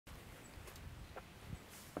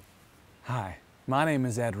Hi, my name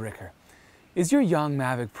is Ed Ricker. Is your young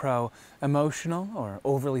Mavic Pro emotional or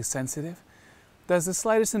overly sensitive? Does the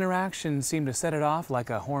slightest interaction seem to set it off like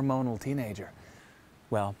a hormonal teenager?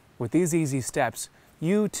 Well, with these easy steps,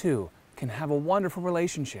 you too can have a wonderful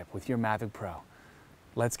relationship with your Mavic Pro.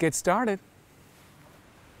 Let's get started.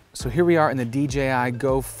 So here we are in the DJI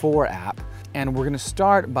Go 4 app, and we're going to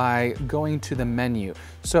start by going to the menu.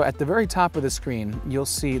 So at the very top of the screen, you'll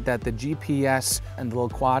see that the GPS and the little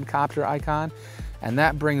quadcopter icon, and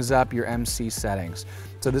that brings up your MC settings.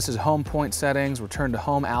 So this is home point settings, return to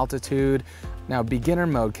home altitude. Now beginner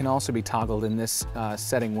mode can also be toggled in this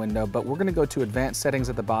setting window, but we're going to go to advanced settings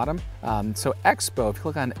at the bottom. So Expo, if you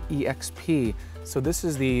click on EXP, so this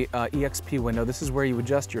is the EXP window. This is where you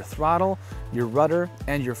adjust your throttle, your rudder,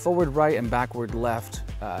 and your forward right and backward left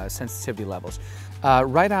sensitivity levels.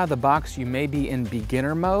 Right out of the box, you may be in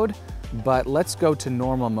beginner mode, but let's go to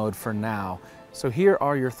normal mode for now. So here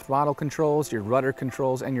are your throttle controls, your rudder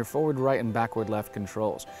controls, and your forward right and backward left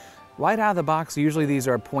controls. Right out of the box, usually these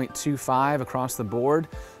are 0.25 across the board,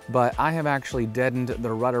 but I have actually deadened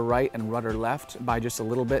the rudder right and rudder left by just a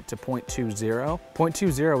little bit to 0.20.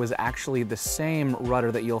 0.20 is actually the same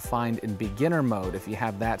rudder that you'll find in beginner mode if you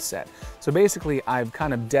have that set. So basically, I've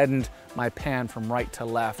kind of deadened my pan from right to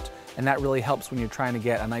left, and that really helps when you're trying to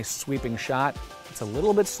get a nice sweeping shot. It's a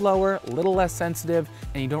little bit slower, a little less sensitive,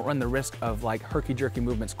 and you don't run the risk of like herky-jerky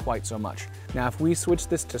movements quite so much. Now, if we switch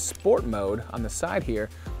this to sport mode on the side here,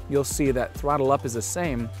 you'll see that throttle up is the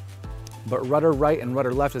same, but rudder right and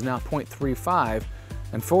rudder left is now 0.35,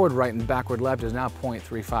 and forward right and backward left is now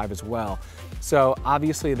 0.35 as well. So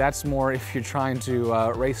obviously that's more if you're trying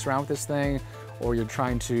to race around with this thing, or you're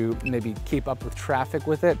trying to maybe keep up with traffic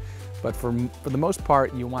with it. But for the most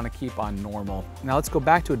part, you want to keep on normal. Now let's go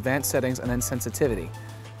back to advanced settings and then sensitivity.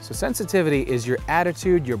 So sensitivity is your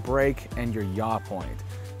attitude, your brake, and your yaw point.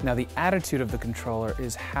 Now the attitude of the controller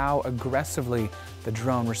is how aggressively the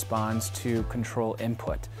drone responds to control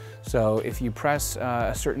input. So if you press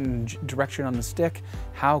a certain direction on the stick,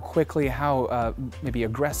 how quickly, how maybe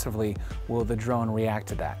aggressively will the drone react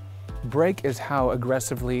to that? Brake is how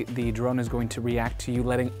aggressively the drone is going to react to you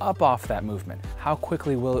letting up off that movement. How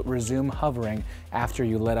quickly will it resume hovering after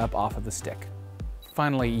you let up off of the stick?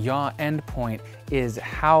 Finally, yaw endpoint is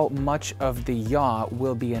how much of the yaw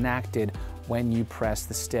will be enacted when you press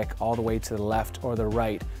the stick all the way to the left or the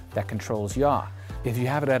right that controls yaw. If you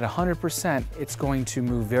have it at 100%, it's going to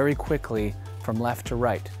move very quickly from left to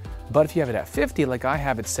right. But if you have it at 50, like I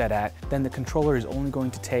have it set at, then the controller is only going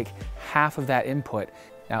to take half of that input.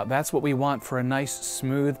 Now that's what we want for a nice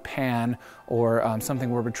smooth pan or something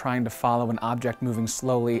where we're trying to follow an object moving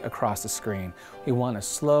slowly across the screen. We want a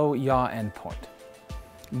slow yaw endpoint.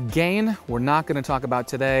 Gain, we're not going to talk about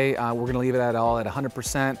today. We're going to leave it at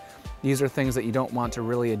 100%. These are things that you don't want to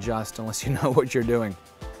really adjust unless you know what you're doing.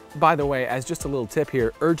 By the way, as just a little tip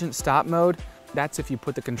here, urgent stop mode, that's if you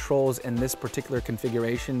put the controls in this particular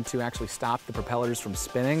configuration to actually stop the propellers from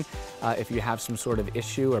spinning if you have some sort of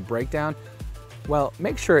issue or breakdown. Well,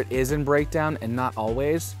 make sure it is in breakdown and not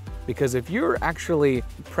always, because if you're actually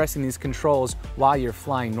pressing these controls while you're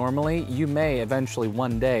flying normally, you may eventually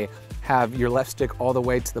one day have your left stick all the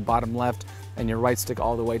way to the bottom left and your right stick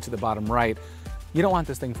all the way to the bottom right. You don't want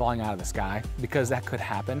this thing falling out of the sky, because that could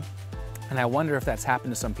happen. And I wonder if that's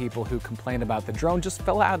happened to some people who complain about the drone just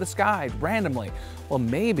fell out of the sky randomly. Well,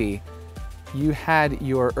 maybe you had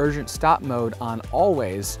your urgent stop mode on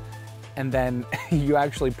always, and then you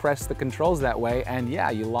actually press the controls that way, and yeah,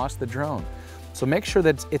 you lost the drone. So make sure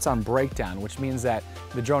that it's on breakdown, which means that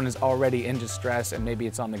the drone is already in distress and maybe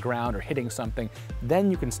it's on the ground or hitting something.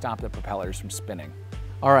 Then you can stop the propellers from spinning.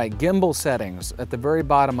 All right, gimbal settings. At the very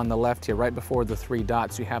bottom on the left here, right before the three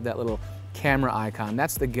dots, you have that little camera icon.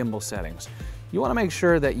 That's the gimbal settings. You want to make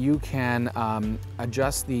sure that you can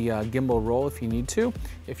adjust the gimbal roll if you need to,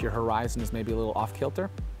 if your horizon is maybe a little off kilter.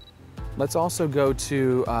 Let's also go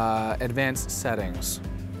to advanced settings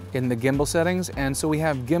in the gimbal settings. And so we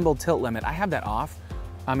have gimbal tilt limit. I have that off.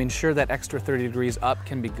 I mean, sure, that extra 30 degrees up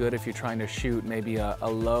can be good if you're trying to shoot maybe a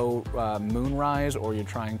low moonrise, or you're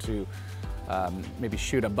trying to maybe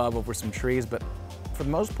shoot above over some trees. But for the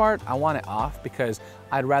most part, I want it off because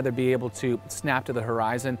I'd rather be able to snap to the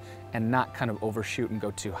horizon and not kind of overshoot and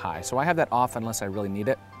go too high. So I have that off unless I really need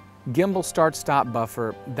it. Gimbal start-stop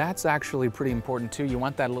buffer, that's actually pretty important too. You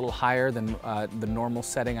want that a little higher than the normal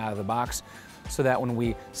setting out of the box, so that when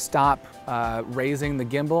we stop raising the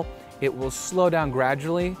gimbal, it will slow down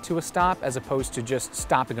gradually to a stop as opposed to just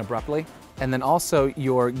stopping abruptly. and then also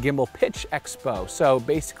your gimbal pitch expo. So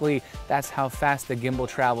basically, that's how fast the gimbal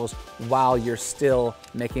travels while you're still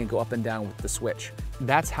making it go up and down with the switch.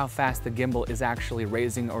 That's how fast the gimbal is actually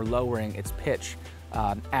raising or lowering its pitch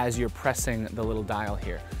as you're pressing the little dial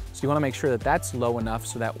here. So you want to make sure that that's low enough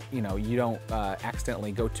so that you don't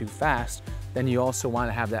accidentally go too fast. Then you also want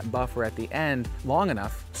to have that buffer at the end long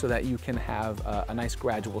enough so that you can have a nice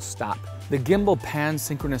gradual stop. The gimbal pan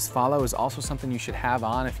synchronous follow is also something you should have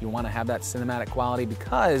on if you want to have that cinematic quality,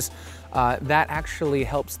 because that actually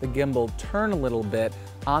helps the gimbal turn a little bit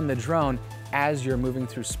on the drone as you're moving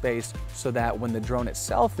through space, so that when the drone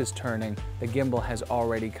itself is turning, the gimbal has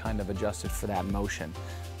already kind of adjusted for that motion.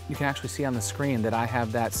 You can actually see on the screen that I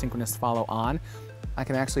have that synchronous follow on. I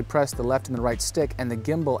can actually press the left and the right stick and the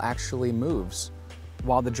gimbal actually moves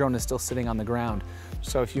while the drone is still sitting on the ground.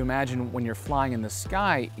 So if you imagine when you're flying in the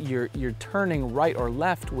sky, you're turning right or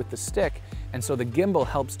left with the stick, and so the gimbal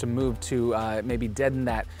helps to move to maybe deaden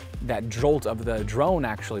that jolt of the drone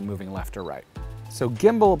actually moving left or right. So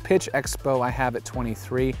gimbal pitch expo I have at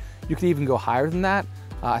 23. You could even go higher than that.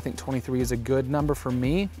 I think 23 is a good number for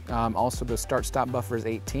me. Also the start-stop buffer is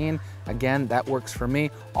 18. Again, that works for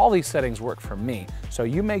me. All these settings work for me. So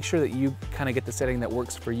you make sure that you kind of get the setting that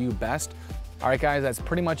works for you best. All right guys, that's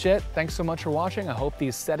pretty much it. Thanks so much for watching. I hope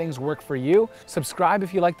these settings work for you. Subscribe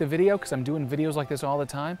if you like the video, because I'm doing videos like this all the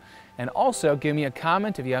time. And also give me a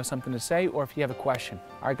comment if you have something to say or if you have a question.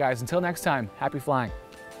 All right guys, until next time, happy flying.